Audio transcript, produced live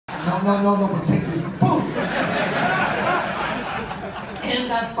no, but take this. Boom! In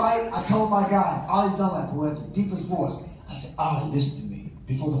that fight, I told my guy, Ollie Dunlap, who had the deepest voice, I said, Ollie, listen to me,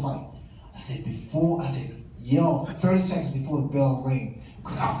 before the fight. I said, yell 30 seconds before the bell rings.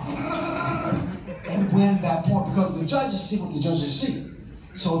 And win that point, because the judges see what the judges see.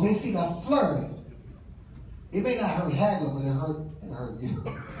 So if they see that flurry, it may not hurt Hagler, but it hurt you.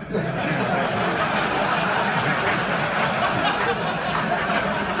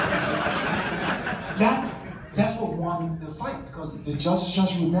 That's what won the fight, because the judges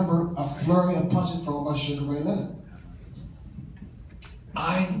just remember a flurry of punches thrown by Sugar Ray Leonard.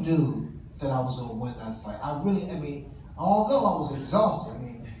 I knew that I was going to win that fight. Although I was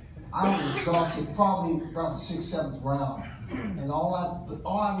exhausted, I was exhausted probably about the 6th, 7th round. And all I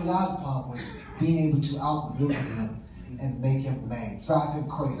relied upon was being able to outmaneuver him and make him mad, drive him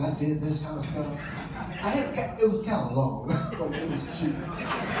crazy. I did this kind of stuff. It was kind of low, but it was cute. But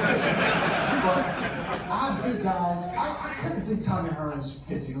I beat guys. I couldn't beat Tommy Hearns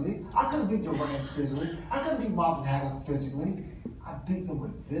physically. I couldn't beat Durant physically. I couldn't beat Marvin Hagler physically. I beat them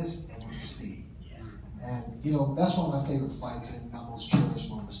with this and with speed. And, that's one of my favorite fights and my most